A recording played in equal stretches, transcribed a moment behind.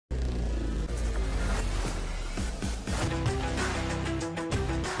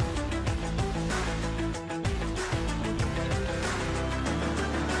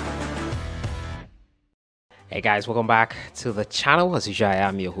Hey guys, welcome back to the channel. As usual, I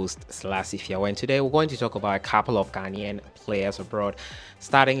am your host SOWAH'S, and today we're going to talk about a couple of Ghanaian players abroad.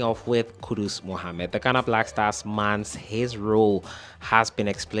 Starting off with Kudus Mohammed, the Ghana Black Stars man's his role has been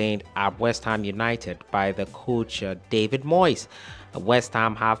explained at West Ham United by the coach David Moyes. West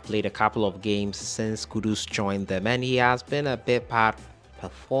Ham have played a couple of games since Kudus joined them, and he has been a big part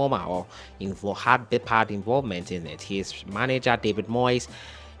performer or had big part involvement in it. His manager David Moyes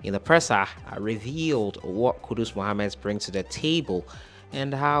in the presser revealed what Kudus Mohammed's bring to the table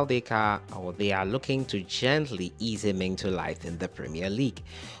and how they are looking to gently ease him into life in the Premier League.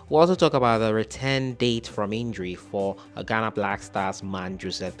 We'll also talk about the return date from injury for a Ghana Black Stars man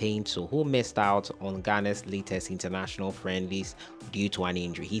Joseph Painto, who missed out on Ghana's latest international friendlies due to an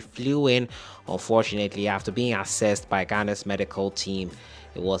injury. He flew in, unfortunately, after being assessed by Ghana's medical team.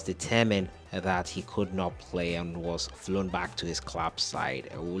 It was determined that he could not play and was flown back to his club side.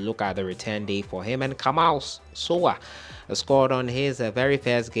 We'll look at the return day for him. And Kamal Sowah scored on his very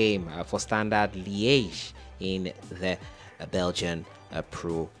first game for Standard Liège in the Belgian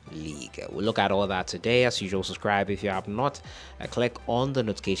Pro League. We'll look at all that today. As usual, subscribe if you have not. Click on the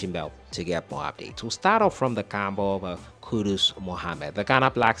notification bell to get more updates. We'll start off from the camp of Kudus Mohammed, the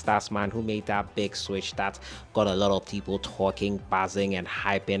Ghana Black Stars man who made that big switch that got a lot of people talking, buzzing, and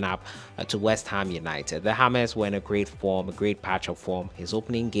hyping up to West Ham United. The Hammers were in a great form, a great patch of form. His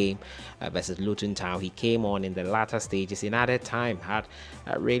opening game versus Luton Town, he came on in the latter stages in added time, had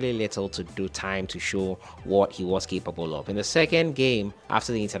really little to do time to show what he was capable of. In the second game,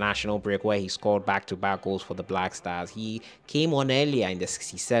 after the international break where he scored back-to-back goals for the Black Stars, he came on earlier in the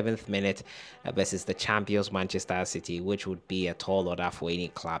 67th minute versus the champions Manchester City, which would be a tall order for any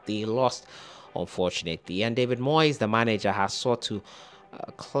club. They lost, unfortunately, and David Moyes, the manager, has sought to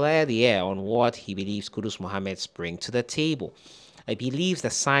clear the air on what he believes Kudus Mohammed's bring to the table. He believes the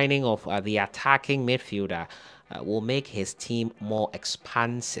signing of the attacking midfielder will make his team more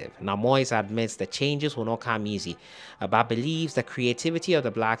expansive. Now, Moyes admits the changes will not come easy, but believes the creativity of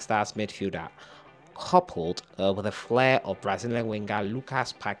the Black Stars midfielder, coupled with the flair of Brazilian winger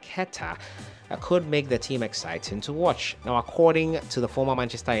Lucas Paqueta, could make the team exciting to watch. Now, according to the former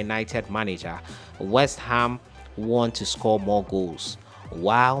Manchester United manager, West Ham want to score more goals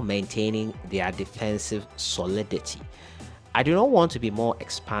while maintaining their defensive solidity. I do not want to be more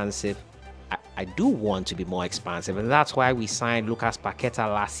expansive. I do want to be more expansive, and that's why we signed Lucas Paqueta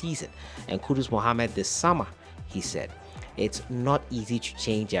last season and Kudus Mohammed this summer, he said. It's not easy to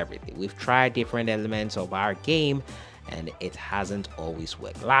change everything. We've tried different elements of our game and it hasn't always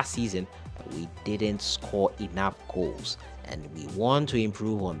worked. Last season, we didn't score enough goals and we want to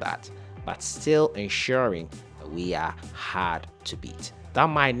improve on that, but still ensuring we are hard to beat. That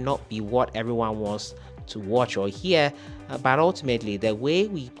might not be what everyone wants to watch or hear, but ultimately the way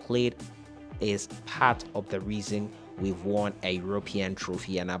we played is part of the reason we've won a European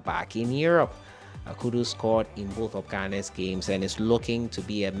trophy and are back in Europe. Kudus scored in both of Ghana's games and is looking to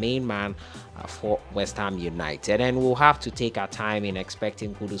be a main man for West Ham United. And we'll have to take our time in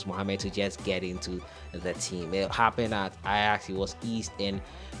expecting Kudus Mohammed to just get into the team. It happened at Ajax. He was eased in.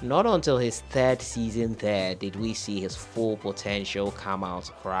 Not until his third season there did we see his full potential come out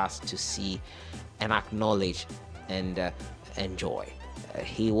for us to see and acknowledge and enjoy.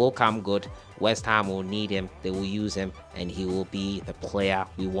 He will come good. West Ham will need him, they will use him, and he will be the player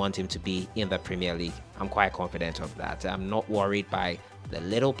we want him to be in the Premier League. I'm quite confident of that. I'm not worried by the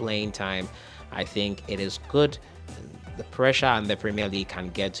little playing time. I think it is good. The pressure in the Premier League can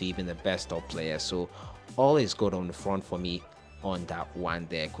get to even the best of players. So all is good on the front for me on that one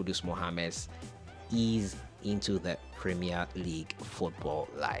there. Kudus Mohammed's ease into the Premier League football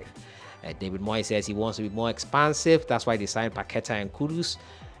life. David Moyes says he wants to be more expansive. That's why they signed Paqueta and Kudus.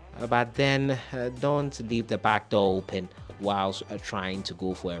 But then don't leave the back door open whilst trying to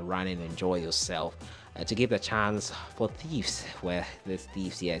go for a run and enjoy yourself. To give the chance for thieves, where there's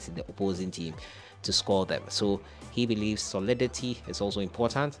thieves here in the opposing team, to score them. So he believes solidity is also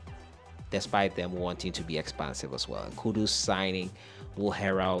important, despite them wanting to be expansive as well. And Kudus signing will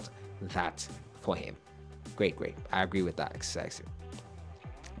herald that for him. Great. I agree with that. Exactly.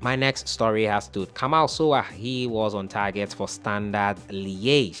 My next story has to do with Kamal Sowah. He was on target for Standard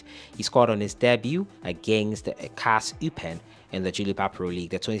Liège. He scored on his debut against CAS Eupen in the Jupiler Pro League.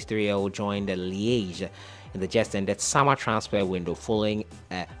 The 23-year-old joined the Liège in the just ended summer transfer window following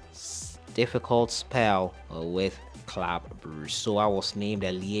a difficult spell with Club Brugge. Sowah was named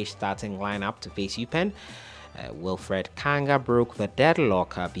a Liège starting lineup to face Eupen. Wilfred Kanga broke the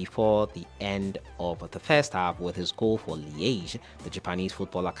deadlock before the end of the first half with his goal for Liège. The Japanese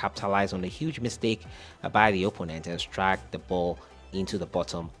footballer capitalized on a huge mistake by the opponent and struck the ball into the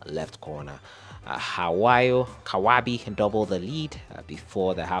bottom left corner. Kawabi doubled the lead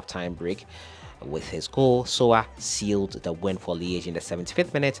before the halftime break. With his goal, Sowah sealed the win for Liège in the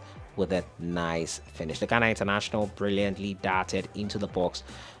 75th minute with a nice finish. The Ghana international brilliantly darted into the box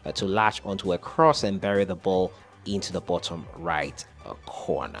to latch onto a cross and bury the ball into the bottom right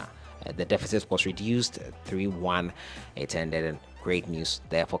corner. The deficit was reduced 3-1. It ended in great news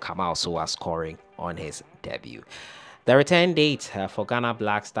there for Kamal Sowah scoring on his debut. The return date for Ghana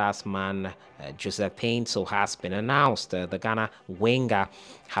Black Stars man Joseph Painto has been announced. The Ghana winger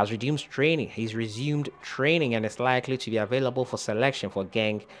has resumed training and is likely to be available for selection for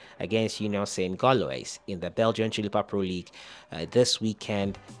Genk against Union Saint-Gilloise in the Belgian Tulipa Pro League this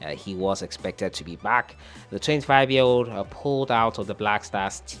weekend. He was expected to be back. The 25-year-old pulled out of the Black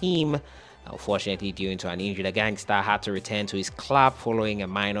Stars team. Unfortunately, due to an injury, the gangster had to return to his club following a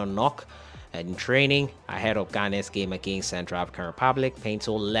minor knock. In training ahead of Ghana's game against Central African Republic,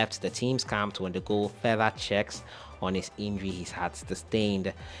 Painto left the team's camp to undergo further checks on his injury he had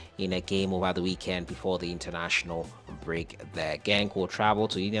sustained in a game over the weekend before the international break. The Genk will travel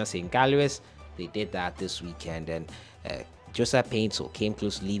to Union Saint-Gilloise. They did that this weekend, and Joseph Painto came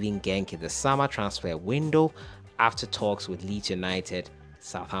close to leaving Genk in the summer transfer window after talks with Leeds United,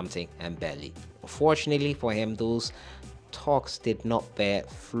 Southampton, and Burnley. Unfortunately for him, those talks did not bear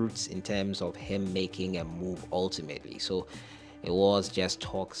fruits in terms of him making a move ultimately. So it was just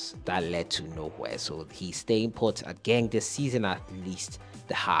talks that led to nowhere. So he's staying put at Genk this season, at least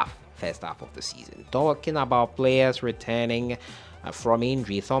the first half of the season. Talking about players returning from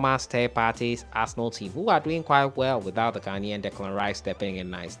injury, Thomas Partey's Arsenal team, who are doing quite well without the Ghanaian Declan Rice stepping in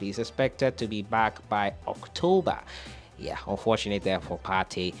nicely, is expected to be back by October. Yeah, unfortunate there for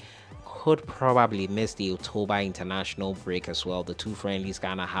Partey. Could probably miss the October international break as well. The two friendlies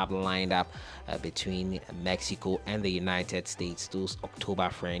Ghana have lined up between Mexico and the United States. Those October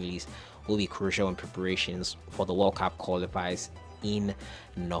friendlies will be crucial in preparations for the World Cup qualifiers in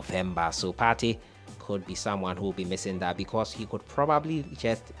November. So Partey could be someone who will be missing that, because he could probably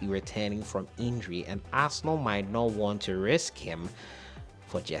just be returning from injury, and Arsenal might not want to risk him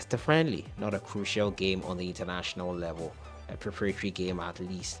for just a friendly, not a crucial game on the international level, a preparatory game at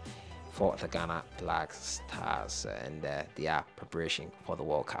least for the Ghana Black Stars and their preparation for the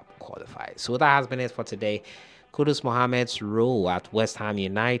World Cup qualifiers. So that has been it for today. Kudus Mohammed's role at West Ham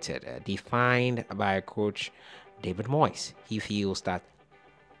United, defined by coach David Moyes. He feels that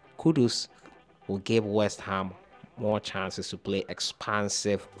Kudus will give West Ham more chances to play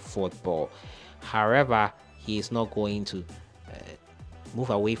expansive football. However, he is not going to move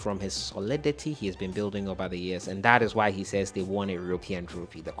away from his solidity he has been building over the years, and that is why he says they won a European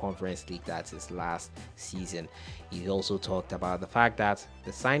trophy, the Conference League. That's his last season. He also talked about the fact that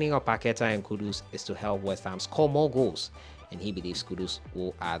the signing of Paqueta and Kudus is to help West Ham score more goals, and he believes Kudus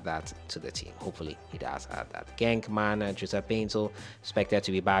will add that to the team. Hopefully he does add that. Genk man Joseph Painto expected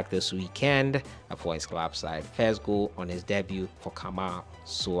to be back this weekend for his club side. First goal on his debut for Kamal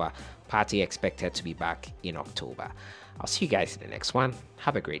Sowah. Partey expected to be back in October. I'll see you guys in the next one.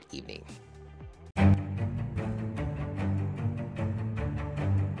 Have a great evening.